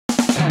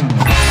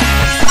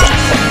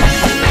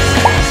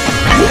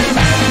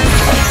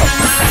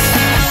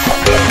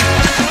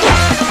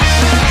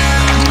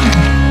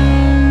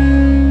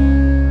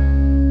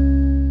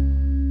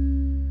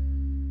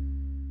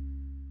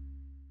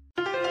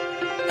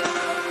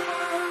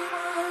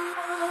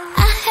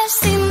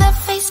seen that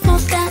face more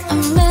than a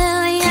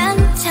million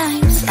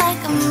times,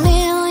 like a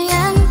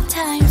million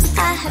times.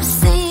 I have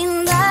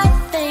seen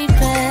that, baby.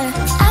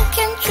 I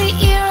can treat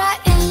you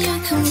right and you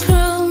can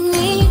prove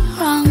me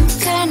wrong.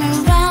 Turn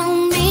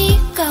around, be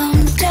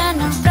gone, turn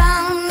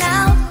around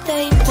now,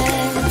 baby.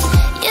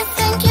 You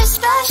think you're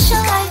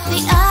special like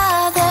the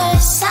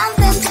others,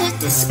 something to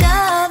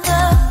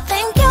discover,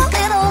 think you're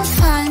little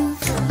fun.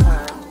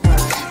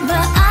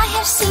 But I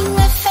have seen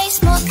that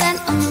face more than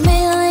a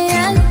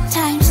million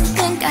times.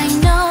 Think I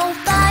know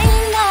by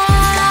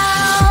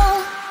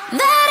now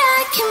that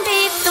I can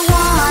be the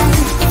one,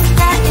 if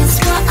that is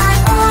what I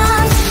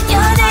want.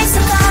 Your days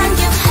are gone,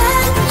 you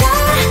had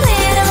your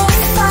little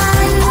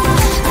fun.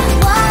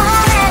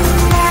 What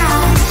now?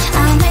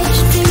 I'll make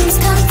your dreams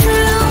come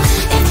true,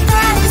 if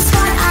that is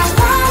what I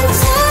want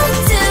to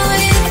do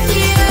with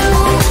you.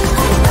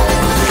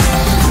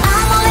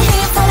 I'm only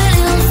here for a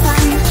little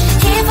fun,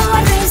 here for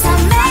my dreams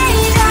are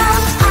made of.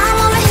 I'm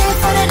only here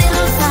for a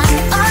little fun.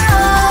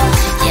 Oh,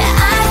 yeah,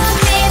 I can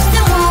be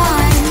the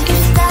one,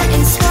 if that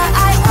is what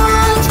I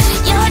want.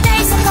 Your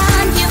days are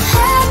gone, you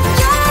had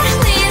your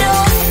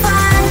little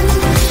fun,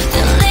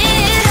 your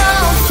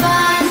little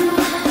fun.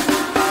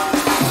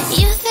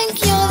 You think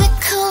you're the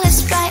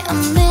coolest by a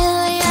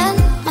million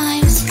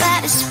miles,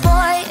 baddest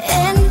boy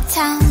in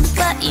town,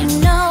 but you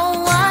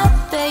know what,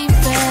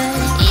 baby?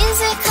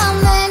 Easy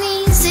come and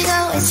easy go,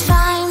 it's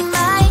fine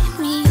by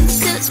me,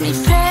 suits me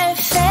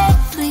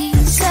perfectly.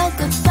 So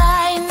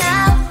goodbye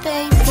now,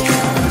 baby.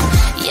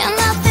 You're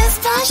nothing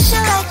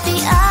special like the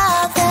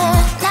other,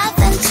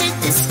 nothing to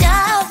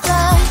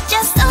discover,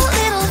 just a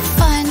little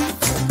fun.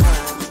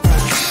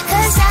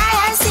 'Cause I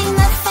have seen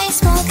that face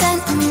more than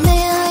a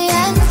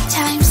million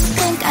times.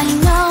 Think I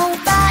know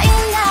by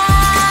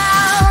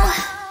now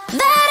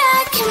that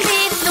I can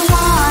be the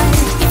one,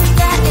 if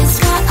that is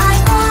what I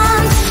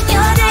want.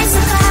 Your days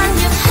are gone,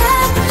 you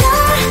had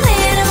your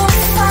little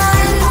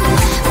fun.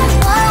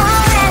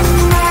 What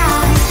now?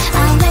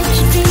 I'll make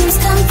your dreams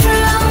come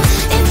true,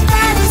 if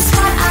that is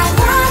what I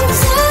want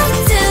to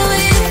do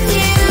with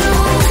you.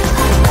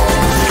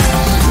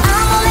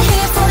 I'm only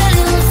here for a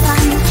little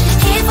fun,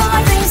 here for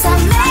my dreams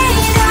are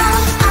made of.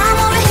 I'm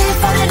only here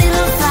for a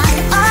little fun.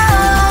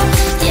 Oh,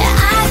 yeah,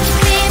 I can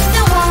be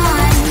the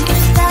one,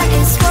 if that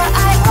is what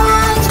I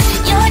want.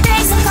 Your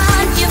days are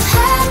gone, you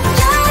had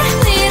your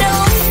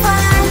little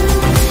fun.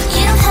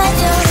 You had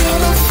your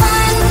little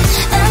fun,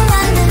 and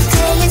when the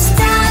day is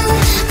done,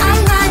 I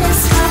might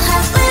as well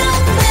have little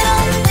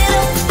fun.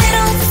 Little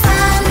fun.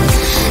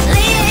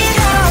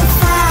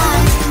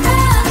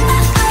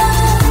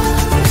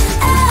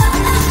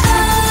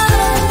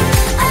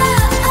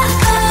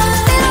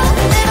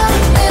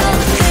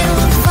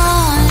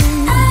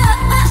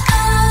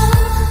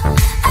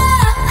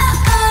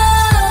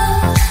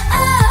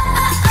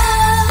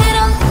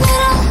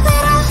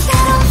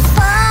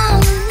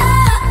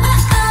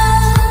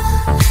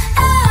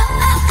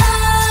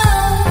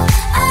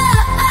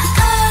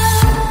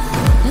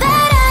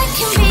 That I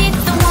can be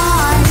the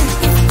one,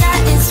 if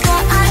that is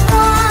what I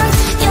want.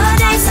 Your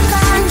days are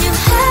gone, you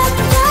had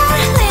your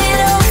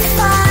little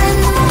fun.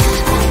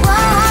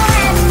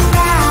 What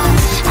now?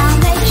 I'll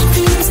make your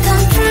dreams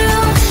come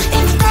true,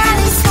 if that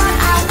is what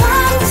I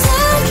want to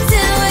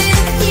do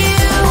with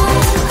you.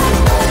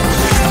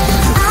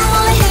 I'm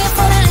only here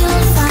for a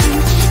little fun,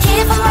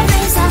 here for my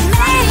dreams are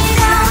made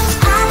of.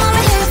 I'm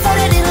only here for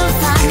a little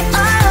fun.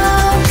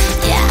 Oh,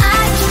 yeah,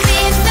 I can be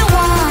the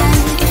one,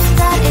 if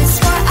that is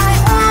what I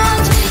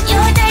want.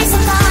 Your days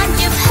are gone,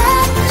 you've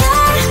had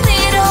your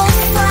little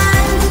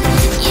fun.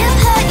 You've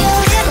had your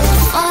little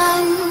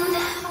fun.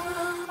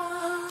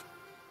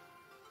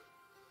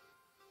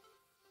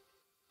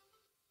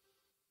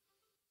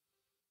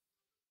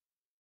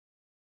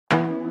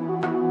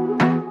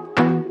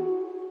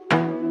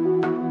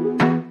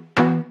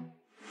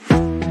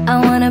 I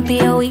wanna be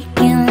a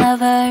weekend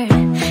lover,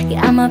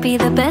 yeah, I'ma be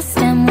the best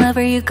damn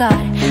lover you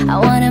got. I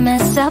wanna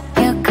mess up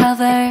your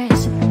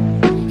covers.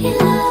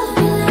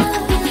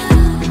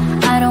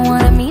 I don't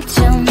wanna meet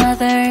your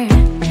mother,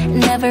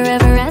 never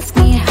ever ask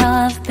me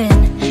how I've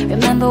been.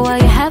 Remember why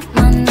you have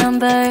my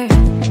number.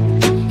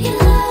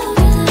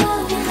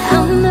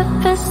 I'm the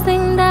best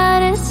thing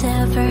that has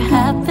ever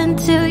happened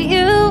to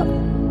you.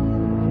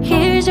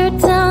 Here's your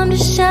time to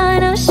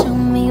shine, now show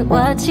me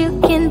what you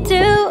can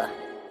do.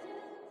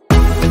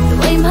 The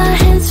way my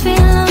hands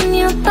feel on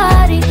your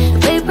body, the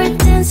way we're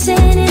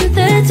dancing in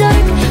the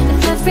dark.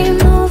 With every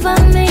move I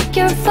make,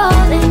 you're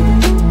falling.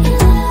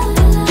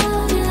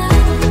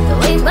 The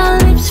way my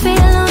lips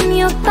feel on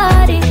your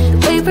body, the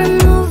way we're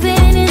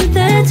moving in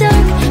the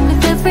dark.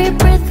 With every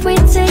breath we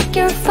take,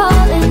 you're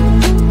falling.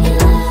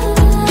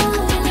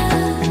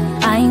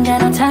 I ain't got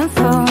no time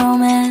for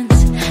romance,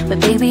 but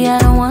baby, I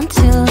don't want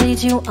to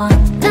lead you on.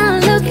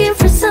 Not looking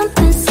for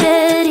something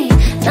steady,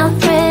 not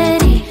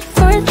ready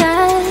for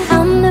that.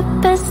 I'm the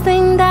best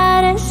thing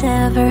that has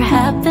ever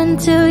happened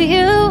to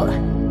you.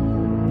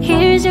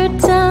 Here's your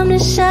time to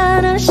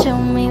shine, now show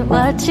me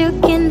what you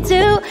can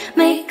do.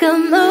 Make a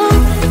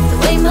move, the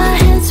way my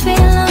hands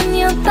feel on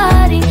your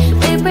body, the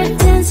way we're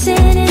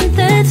dancing in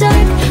the dark.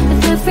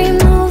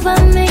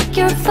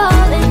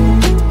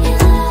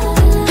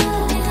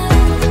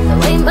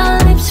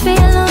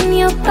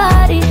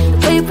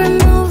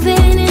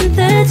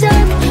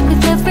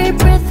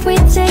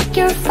 mistake,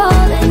 you're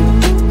falling.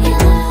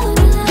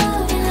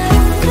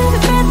 Every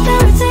breath that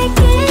we're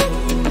taking,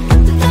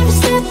 with every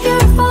step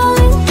you're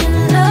falling in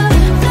love.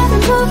 Every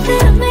move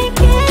that I'm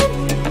making,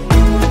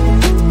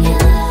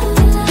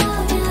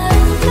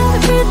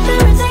 every breath that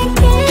we're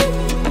taking,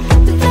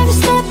 with every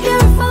step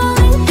you're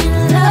falling in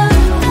love.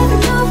 Every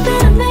move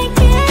that I'm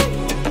making,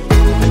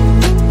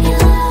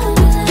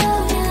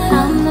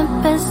 I'm the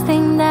best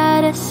thing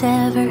that has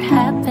ever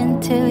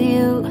happened to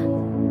you.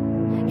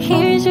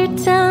 Here's your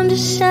time to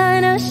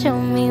shine, now show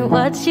me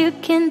what you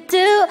can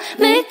do.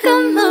 Make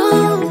a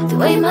move, the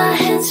way my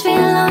hands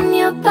feel on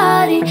your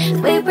body, the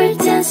way we're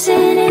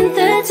dancing in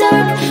the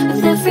dark.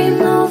 With every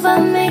move I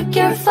make,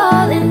 you're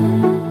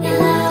falling. The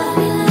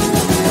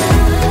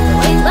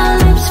way my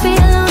lips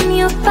feel on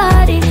your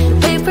body, the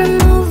way we're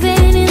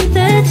moving in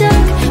the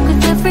dark.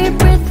 With every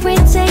breath we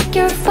take,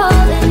 you're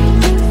falling.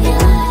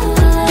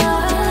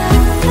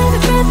 Every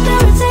breath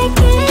that we're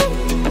taking,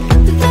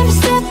 with every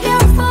step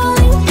you're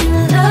falling in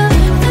love.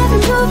 Every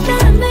move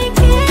that I'm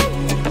making,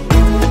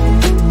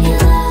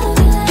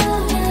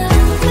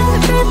 every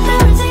breath that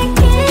we're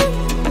taking,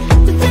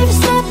 with every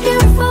step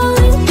you're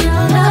falling in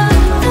love.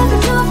 Every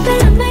move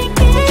that I'm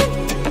making,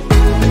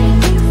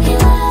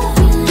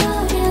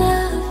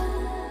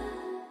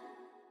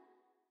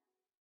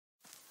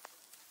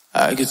 I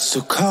get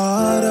so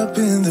caught up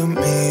in the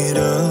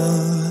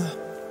middle,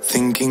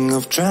 thinking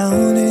of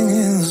drowning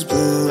in those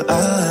blue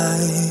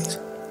eyes.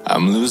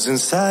 I'm losing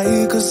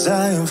sight 'cause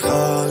I am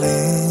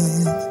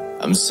falling.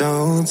 I'm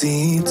so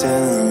deep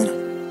down,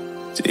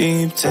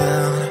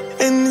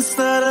 and it's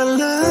not a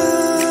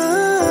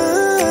lie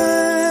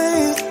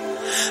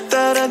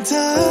that I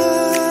die.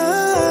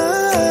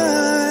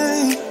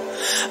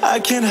 I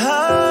can't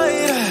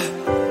hide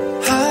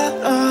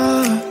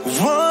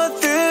what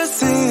this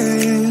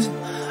is.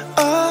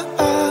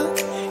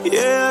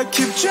 Yeah, I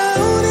keep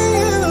drowning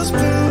in those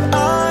blue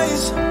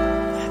eyes,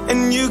 and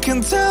you can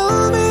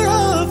tell me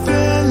all of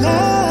your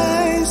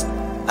lies.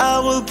 I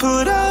will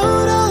put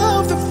out all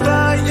of the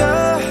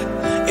fire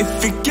if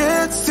it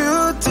gets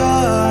too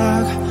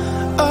dark.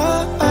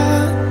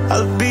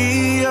 I'll be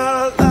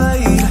your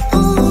light.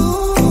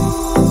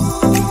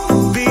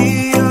 Be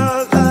your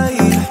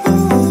light.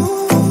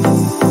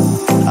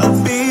 I'll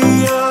be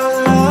your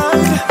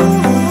light.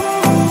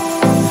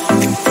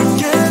 If it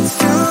gets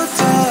too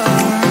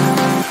dark,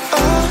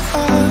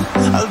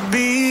 I'll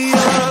be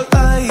your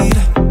light.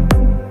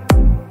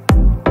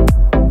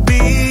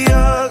 Be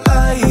your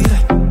light.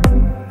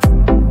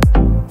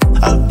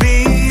 I'll be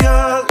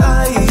your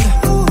light.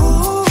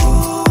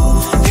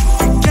 If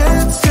it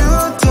gets too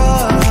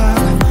dark,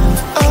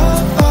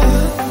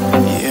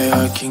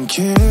 yeah, I can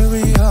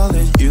carry all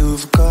that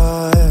you've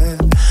got.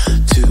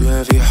 Two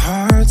heavy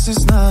hearts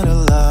is not a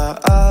lot.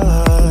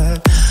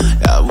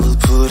 I will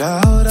put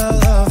out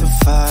all of the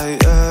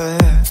fire.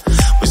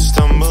 We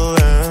stumble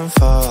and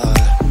fall,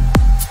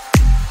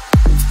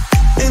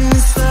 and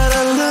it's not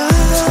a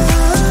lie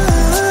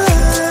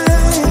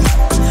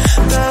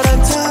that I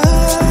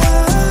die.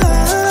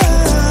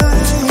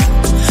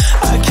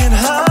 I can't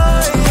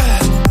hide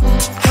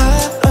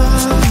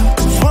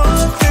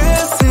what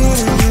this is.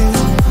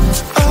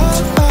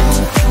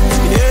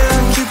 Yeah,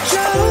 I keep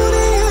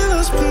drowning in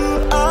those blue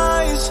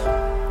eyes,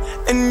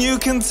 and you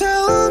can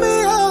tell me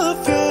all of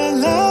your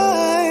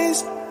lies.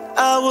 I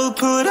will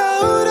put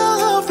out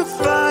all of the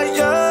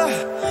fire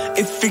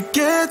if it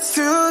gets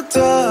too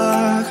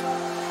dark.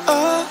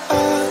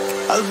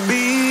 I'll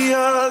be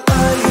your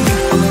light.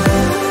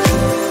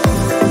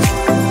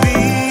 Be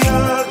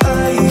your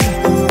light.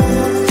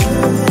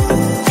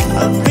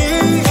 I'll be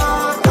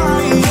your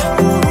light.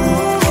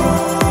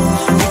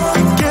 If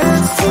it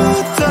gets too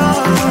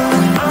dark,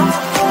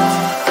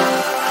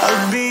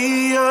 I'll be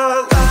your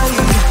light.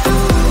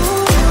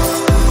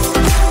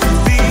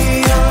 Be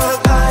your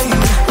light.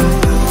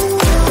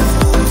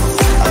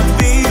 I'll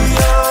be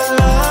your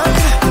light.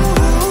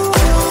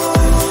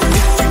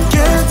 If it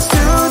gets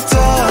too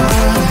dark,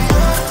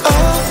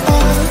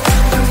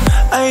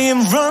 I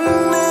am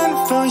running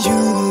for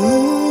you.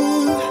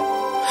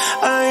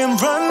 I am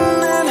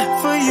running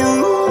for you.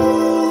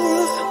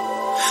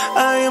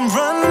 I am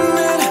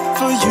running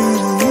for you.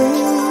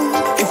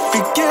 If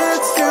it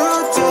gets too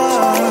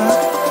dark,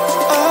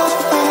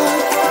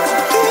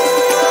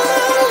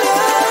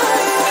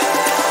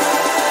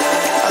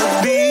 I'll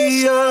be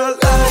your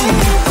light.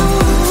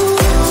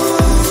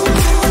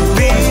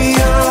 Be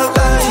your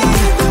light.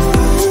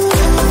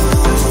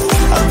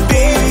 I'll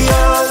be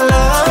your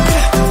light.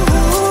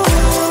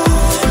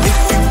 If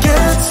it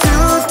gets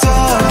too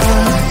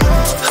dark,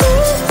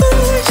 I'll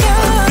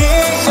be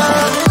your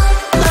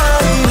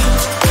light.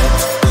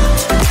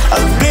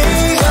 I'll be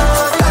your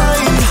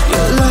light.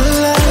 Your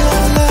light.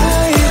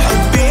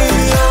 I'll be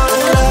your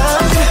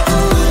light.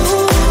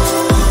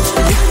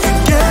 If it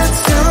gets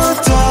too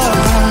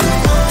dark,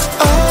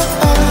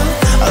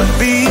 I'll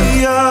be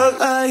your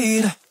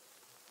light.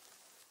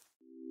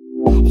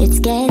 It's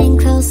getting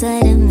closer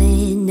to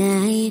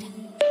midnight.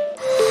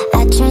 I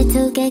try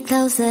to get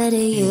closer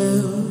to you,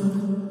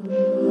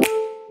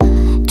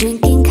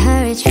 drinking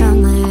courage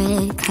from a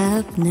red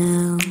cup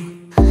now.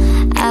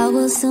 I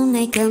will soon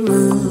make a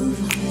move.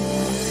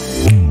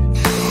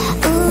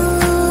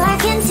 Ooh, I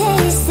can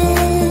taste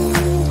it,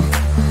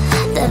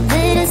 the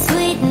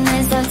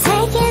bittersweetness of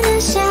taking a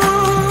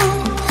shot,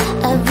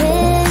 a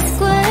risk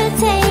worth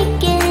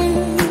taking.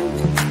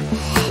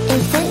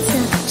 If it's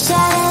a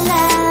shot of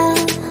love,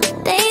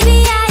 baby,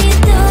 I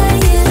adore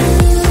you.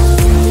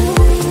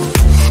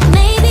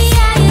 Maybe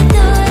I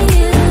adore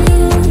you.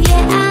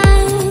 Yeah,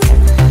 I'm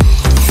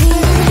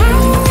feeling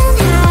high and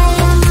high.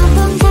 I'm up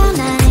on cloud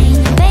nine.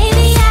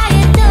 Baby, I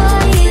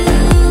adore you.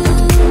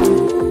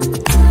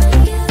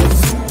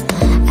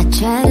 I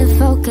try to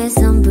focus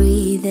on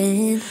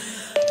breathing.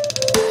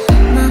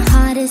 My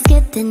heart is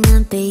skipping a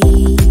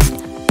beat.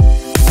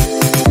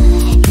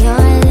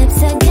 Your lips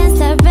against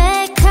a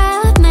red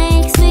cup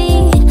makes me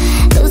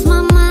lose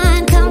my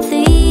mind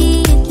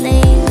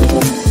completely.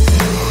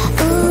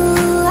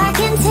 Ooh, I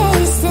can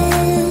taste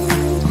it,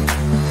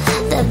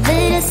 the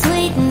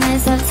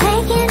bittersweetness of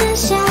taking a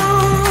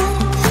shot,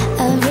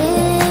 a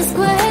risk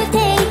worth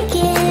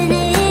taking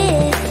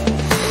it.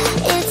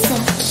 It's a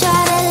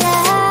shot of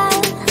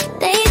love,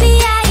 baby,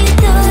 I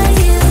adore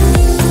you.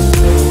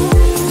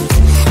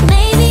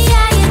 Maybe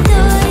I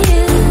adore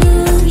you.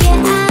 Yeah,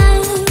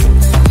 I'm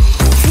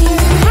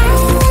feeling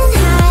high and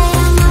high.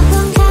 I'm up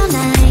on cloud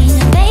nine.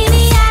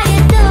 Baby, I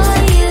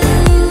adore you.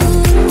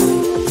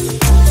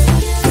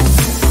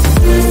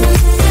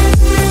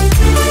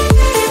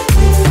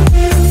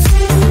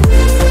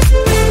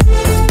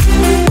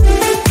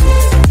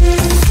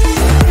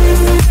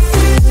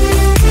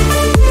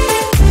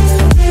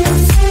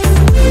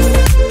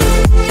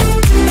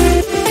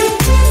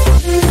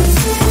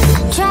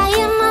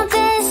 Trying my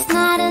best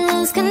not to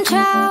lose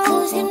control.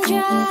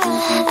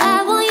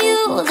 I want you,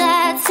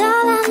 that's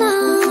all I know.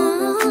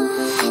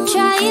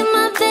 Trying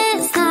my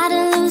best not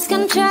to lose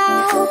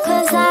control,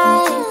 'cause I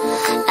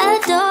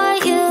adore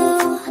you,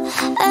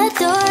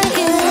 adore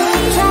you.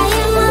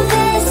 Trying my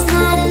best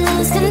not to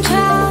lose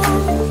control.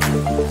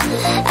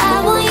 I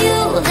want you,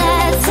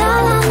 that's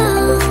all I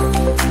know.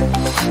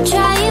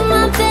 Trying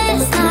my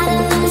best not to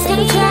lose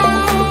control,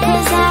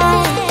 'cause I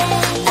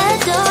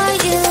adore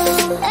you.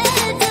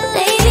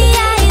 Baby,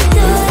 I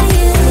adore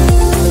you.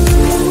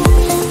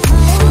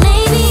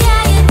 Maybe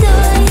I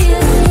adore you.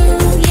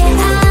 Yeah,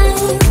 I'm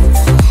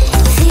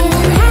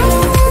feeling high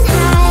and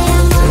high.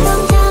 I'm up on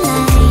cloud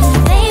nine.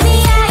 Baby,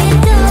 I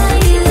adore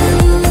you.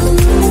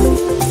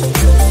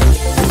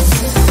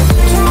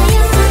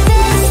 Trying my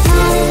best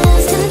not to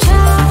lose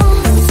control.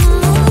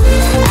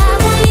 I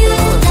want you,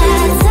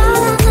 that's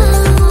all I know.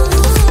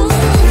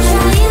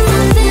 Trying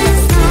my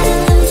best not to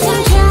lose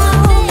control,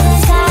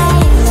 'cause I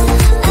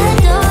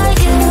adore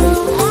you,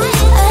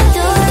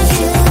 adore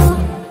you.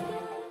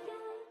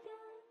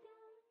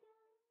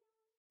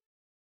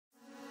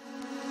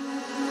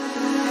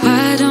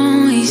 Why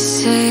don't we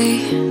say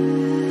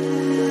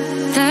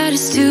that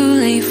it's too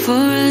late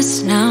for us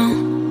now?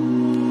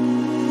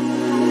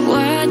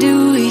 Why do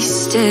we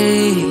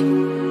stay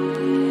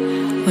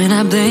when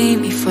I blame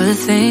you for the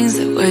things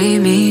that weigh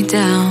me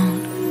down?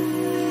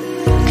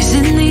 'Cause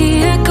in the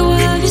echo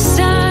of your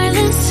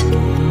silence,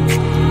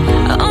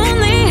 I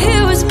only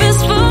hear what's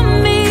best for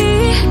me.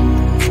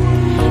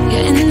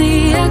 Yeah, in the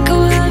echo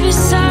of your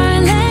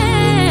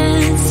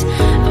silence,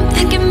 I'm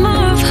thinking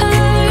more of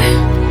her.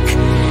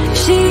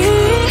 She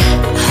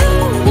who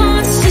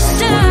wants to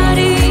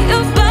study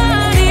your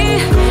body,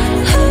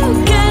 who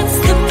gets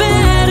the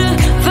better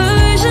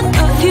version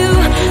of you.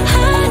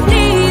 I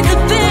need the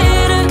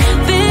better,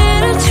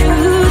 bitter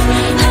truth.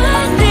 I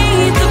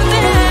need the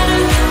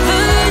better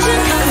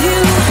version of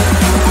you.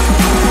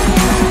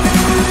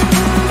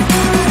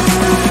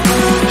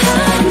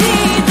 I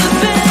need the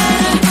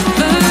better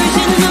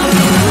version of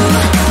you.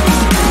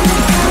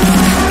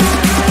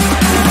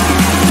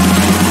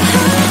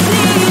 I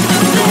need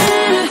the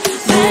better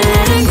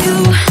you.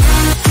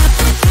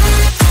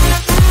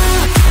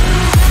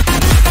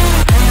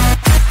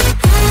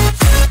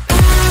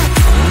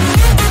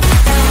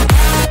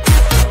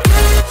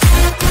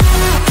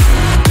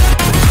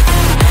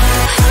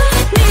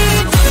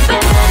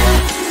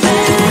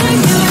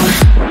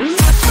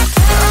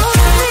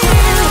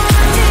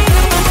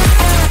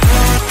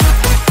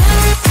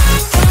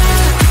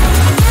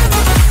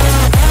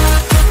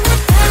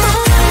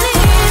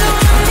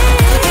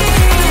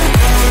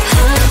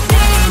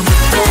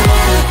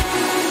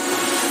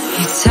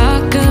 You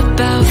talk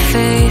about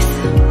faith.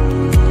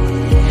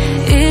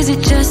 Is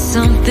it just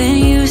something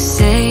you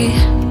say?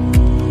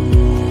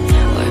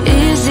 Or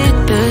is it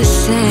the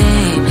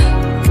same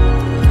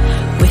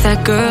with that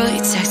girl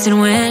you texting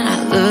when I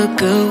look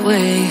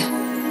away?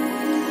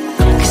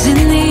 'Cause in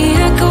the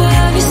echo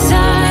of your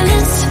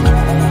silence,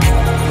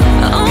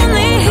 I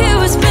only hear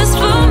what's best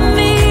for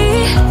me.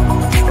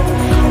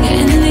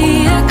 Yeah, in the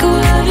echo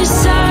of your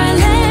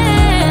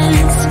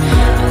silence,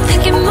 I'm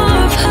thinking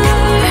more of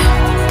her.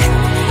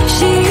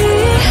 She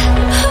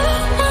who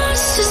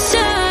wants to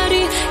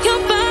study your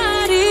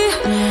body,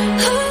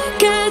 who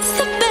gets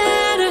the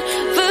better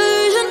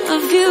version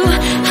of you.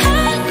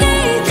 I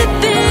need the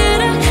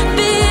bitter,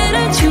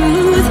 bitter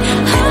truth.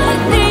 I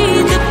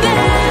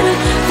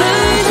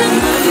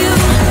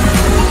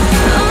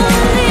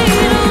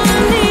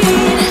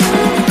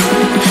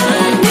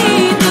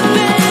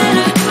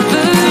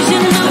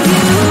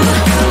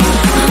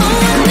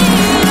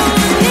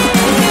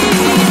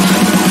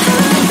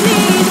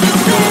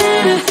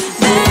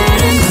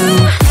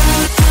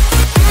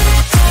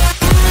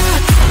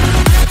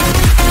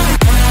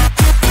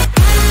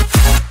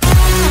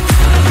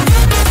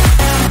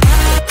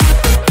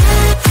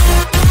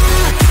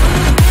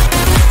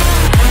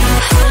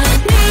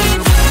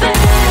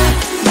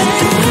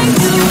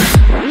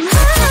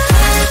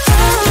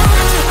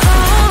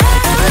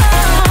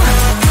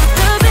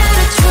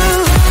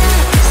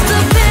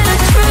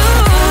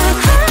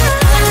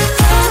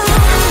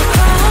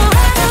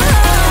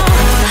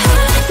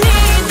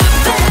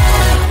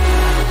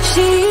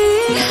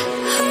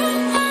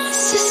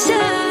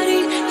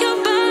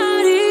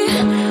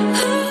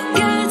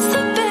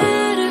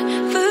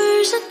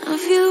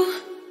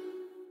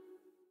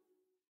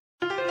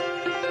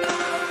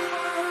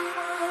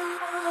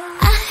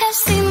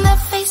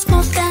face,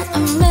 move